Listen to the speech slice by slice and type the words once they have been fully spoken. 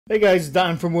Hey guys,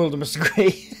 Dan from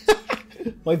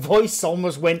worldofmrgrey. My voice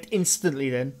almost went instantly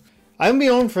then. I haven't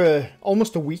been on for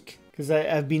almost a week because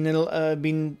I've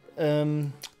been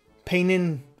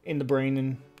paining in the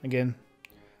brain again,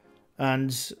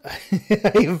 and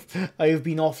I have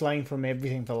been offline from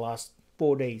everything for the last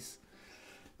 4 days.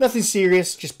 Nothing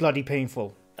serious, just bloody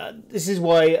painful. This is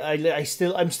why I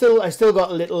still got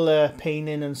a little pain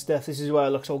in and stuff. This is why I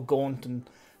look so gaunt and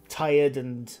tired,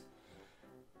 and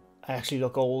I actually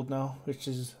look old now, which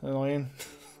is annoying.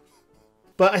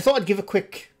 But I thought I'd give a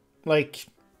quick,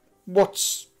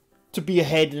 what's to be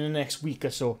ahead in the next week or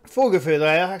so. Before we go further,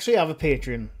 I actually have a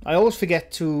Patreon. I always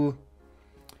forget to...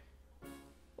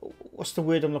 What's the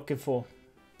word I'm looking for?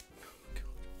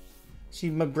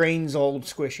 See, my brain's all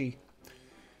squishy.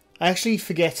 I actually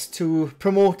forget to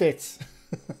promote it.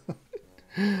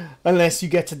 Unless you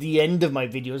get to the end of my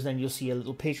videos, then you'll see a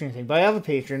little Patreon thing. But I have a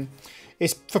Patreon.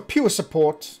 It's for pure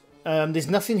support. There's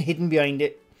nothing hidden behind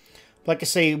it. Like I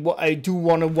say, I do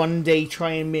want to one day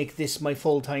try and make this my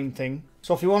full-time thing.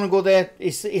 So if you want to go there,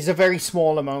 it's a very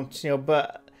small amount, you know.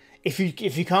 But if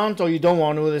you can't or you don't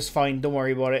want to, that's fine. Don't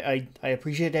worry about it. I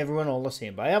appreciate everyone all the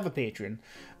same. But I have a Patreon,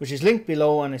 which is linked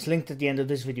below, and it's linked at the end of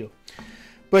this video.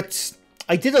 But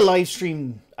I did a live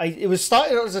stream. It was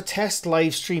started out as a test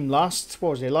live stream last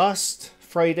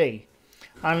Friday,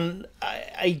 and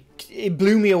it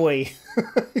blew me away.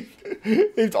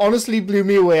 It honestly blew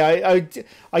me away.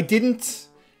 I didn't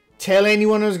tell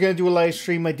anyone I was going to do a live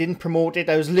stream. I didn't promote it.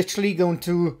 I was literally going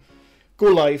to go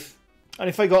live, and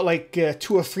if I got like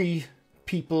 2 or 3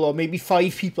 people, or maybe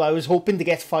 5 people, I was hoping to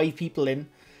get 5 people in,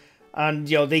 and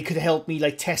you know, they could help me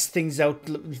like test things out,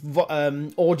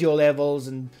 audio levels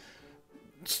and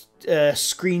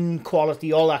screen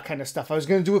quality, all that kind of stuff. I was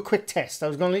going to do a quick test. I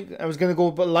was going to go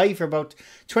live for about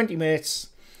 20 minutes.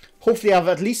 Hopefully have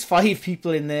at least 5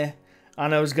 people in there,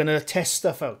 and I was going to test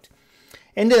stuff out.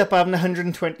 Ended up having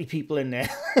 120 people in there.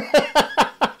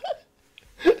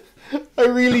 I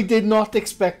really did not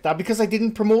expect that, because I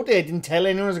didn't promote it. I didn't tell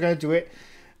anyone I was going to do it.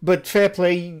 But fair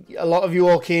play, a lot of you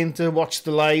all came to watch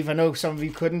the live. I know some of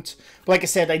you couldn't. But like I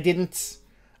said, I didn't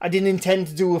intend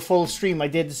to do a full stream. I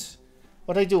did...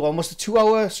 What did I do? Almost a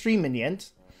 2-hour stream in the end,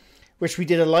 which we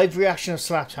did a live reaction of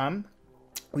Slapped Ham.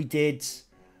 We did...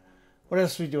 What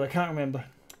else did we do? I can't remember.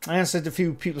 I answered a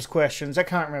few people's questions. I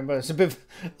can't remember. It's a bit...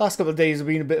 Last couple of days have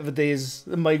been a bit of a daze.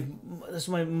 My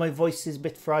voice is a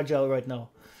bit fragile right now.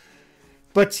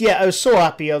 But yeah, I was so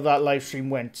happy how that live stream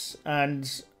went.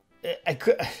 And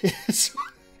it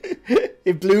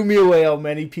blew me away how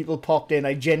many people popped in.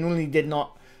 I genuinely did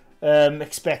not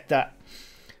expect that.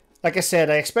 Like I said,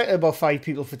 I expected about 5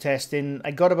 people for testing.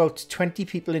 I got about 20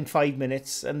 people in 5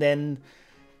 minutes, and then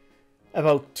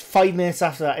about 5 minutes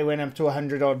after that, I went up to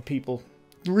 100 odd people.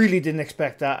 Really didn't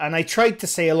expect that, and I tried to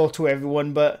say hello to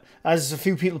everyone, but as a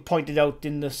few people pointed out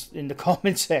in the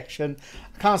comment section,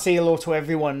 I can't say hello to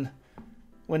everyone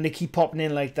when they keep popping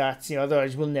in like that. You know,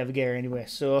 otherwise we'll never get anywhere.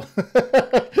 So,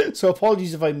 so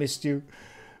apologies if I missed you,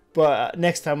 but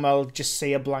next time I'll just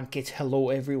say a blanket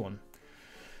hello everyone.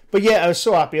 But yeah, I was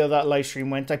so happy how that live stream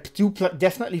went. I do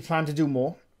definitely plan to do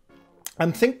more.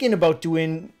 I'm thinking about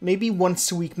doing maybe once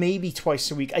a week, maybe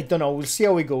twice a week. I don't know. We'll see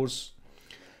how it goes.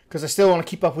 Because I still want to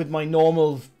keep up with my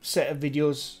normal set of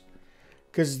videos.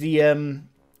 Because the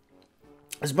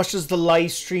as much as the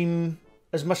live stream,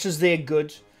 as much as they're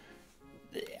good,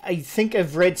 I think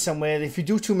I've read somewhere that if you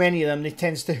do too many of them, it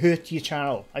tends to hurt your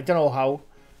channel. I don't know how.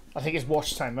 I think it's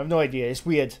watch time. I have no idea. It's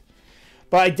weird.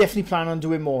 But I definitely plan on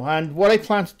doing more. And what I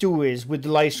plan to do is, with the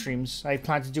live streams, I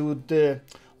plan to do the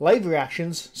live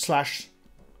reactions /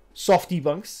 soft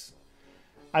debunks.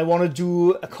 I want to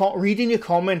do reading your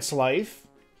comments live,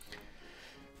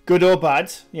 good or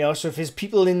bad. You know, so if there's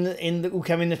people who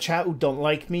come in the chat who don't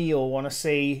like me or want to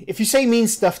say... If you say mean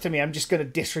stuff to me, I'm just going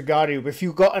to disregard you. But if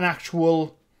you've got an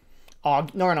actual...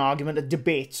 not an argument, a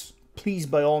debate, please,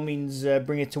 by all means,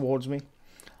 bring it towards me.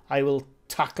 I will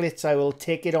tackle it. I will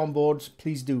take it on board.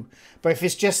 Please do. But if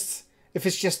it's just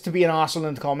to be an arsehole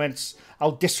in the comments,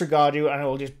 I'll disregard you and I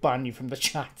will just ban you from the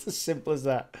chat. As simple as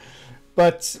that.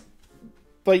 But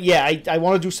yeah, I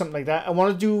want to do something like that. I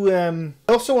want to do. I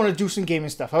also want to do some gaming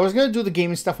stuff. I was going to do the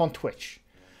gaming stuff on Twitch,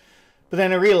 but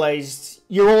then I realized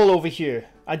you're all over here.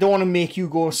 I don't want to make you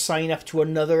go sign up to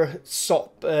another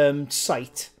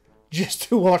site just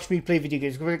to watch me play video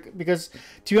games, because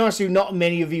to be honest with you, not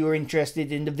many of you are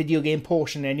interested in the video game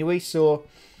portion anyway. So,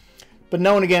 but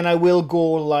now and again I will go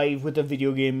live with a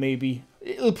video game. Maybe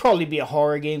it'll probably be a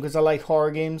horror game, because I like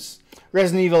horror games.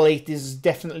 Resident Evil 8 is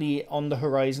definitely on the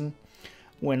horizon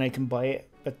when I can buy it.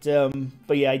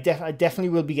 But yeah, I definitely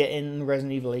will be getting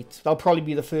Resident Evil 8. That'll probably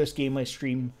be the first game I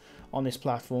stream on this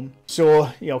platform. So,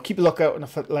 you know, keep a lookout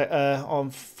for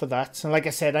that. And like I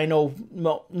said, I know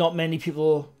not many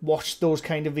people watch those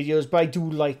kind of videos, but I do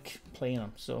like playing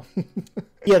them. So,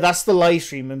 yeah, that's the live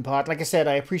streaming part. Like I said,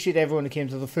 I appreciate everyone who came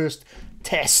to the first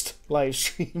test live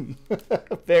stream.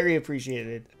 Very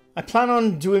appreciated. I plan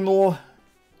on doing more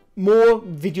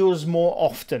videos more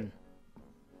often.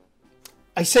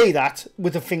 I say that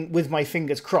with my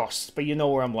fingers crossed, but you know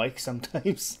where I'm like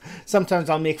sometimes. Sometimes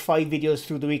I'll make 5 videos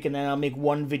through the week and then I'll make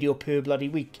 1 video per bloody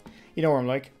week. You know where I'm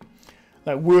like.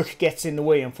 Like, work gets in the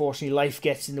way, unfortunately. Life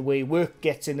gets in the way. Work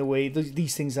gets in the way.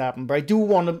 These things happen. But I do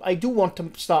want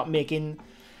to start making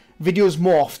videos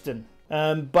more often.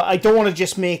 But I don't want to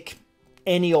just make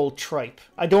any old tripe.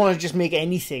 I don't want to just make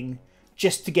anything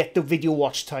just to get the video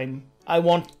watch time. I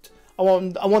want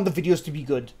the videos to be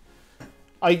good.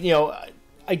 I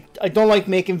don't like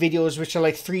making videos which are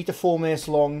like 3 to 4 minutes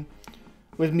long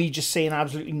with me just saying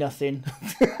absolutely nothing.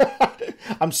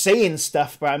 I'm saying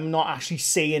stuff, but I'm not actually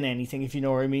saying anything, if you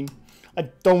know what I mean. I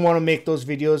don't want to make those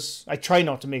videos. I try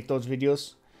not to make those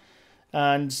videos.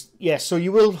 And yeah, so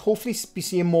you will hopefully be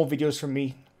seeing more videos from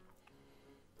me.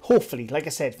 Hopefully, like I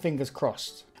said, fingers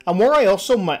crossed. And what I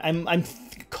also I'm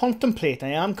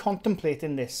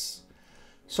contemplating this.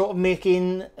 Sort of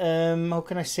making, how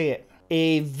can I say it?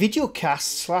 A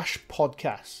videocast /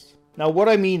 podcast. Now, what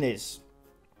I mean is,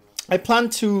 I plan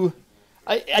to,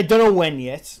 I don't know when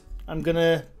yet. I'm going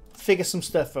to figure some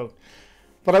stuff out.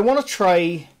 But I want to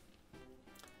try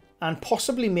and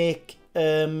possibly make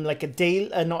like a daily,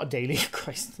 not a daily,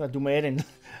 Christ, I do my head in.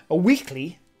 A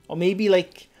weekly, or maybe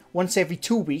like once every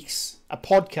 2 weeks, a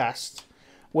podcast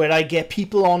where I get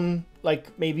people on,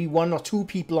 like maybe 1 or 2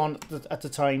 people on at the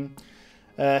time.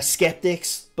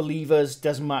 Skeptics, believers,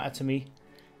 doesn't matter to me.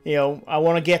 You know, I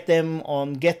want to get them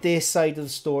on, get their side of the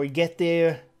story, get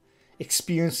their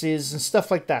experiences and stuff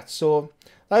like that. So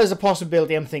that is a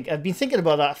possibility. I've been thinking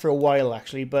about that for a while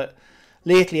actually, but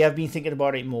lately I've been thinking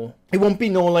about it more. It won't be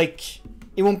no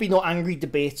angry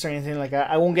debates or anything like that.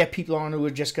 I won't get people on who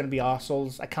are just going to be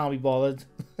arseholes. I can't be bothered.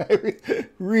 I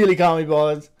really can't be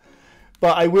bothered.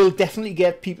 But I will definitely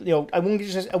get people, you know, I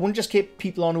won't just get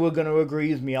people on who are going to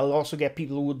agree with me. I'll also get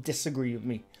people who will disagree with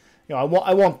me. You know,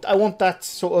 I want that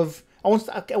sort of, I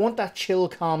want that chill,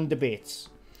 calm debates.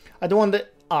 I don't want the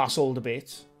arsehole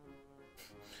debates.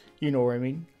 You know what I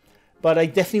mean? But I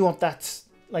definitely want that,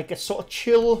 like a sort of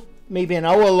chill, maybe an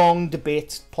hour-long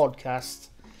debate podcast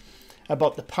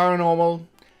about the paranormal,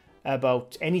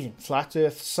 about anything, flat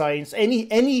earth, science,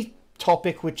 any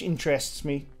topic which interests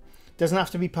me. Doesn't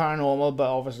have to be paranormal, but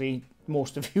obviously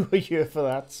most of you are here for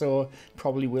that, so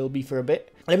probably will be for a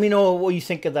bit. Let me know what you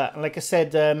think of that. And like I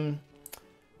said,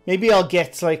 maybe I'll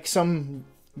get like some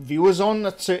viewers on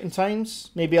at certain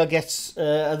times. Maybe I'll get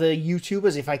other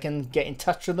YouTubers if I can get in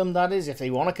touch with them, that is. If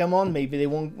they want to come on, maybe they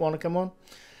won't want to come on.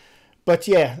 But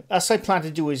yeah, that's what I plan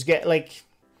to do, is get like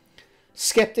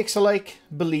skeptics alike,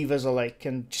 believers alike,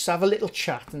 and just have a little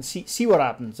chat and see what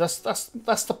happens. That's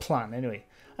the plan anyway.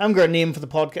 I'm going to name for the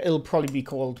podcast. It'll probably be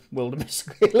called World of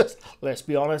MrGrey. Let's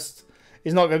be honest.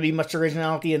 There's not going to be much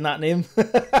originality in that name.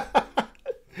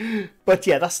 But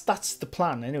yeah, that's the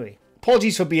plan anyway.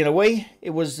 Apologies for being away. It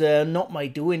was not my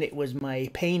doing. It was my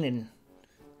pain in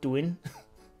doing.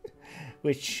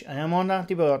 Which I am on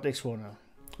antibiotics for now.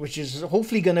 Which is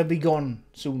hopefully going to be gone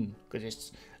soon. Because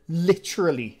it's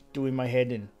literally doing my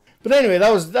head in. But anyway,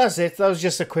 that's it. That was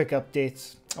just a quick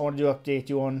update. I wanted to update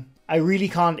you on. I really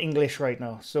can't English right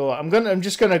now, so I'm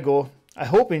just gonna go. I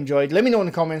hope you enjoyed. Let me know in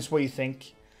the comments what you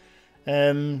think. What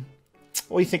do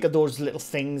you think of those little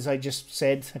things I just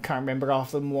said? I can't remember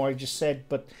half of them what I just said,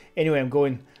 but anyway, I'm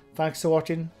going. Thanks for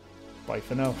watching. Bye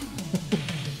for now.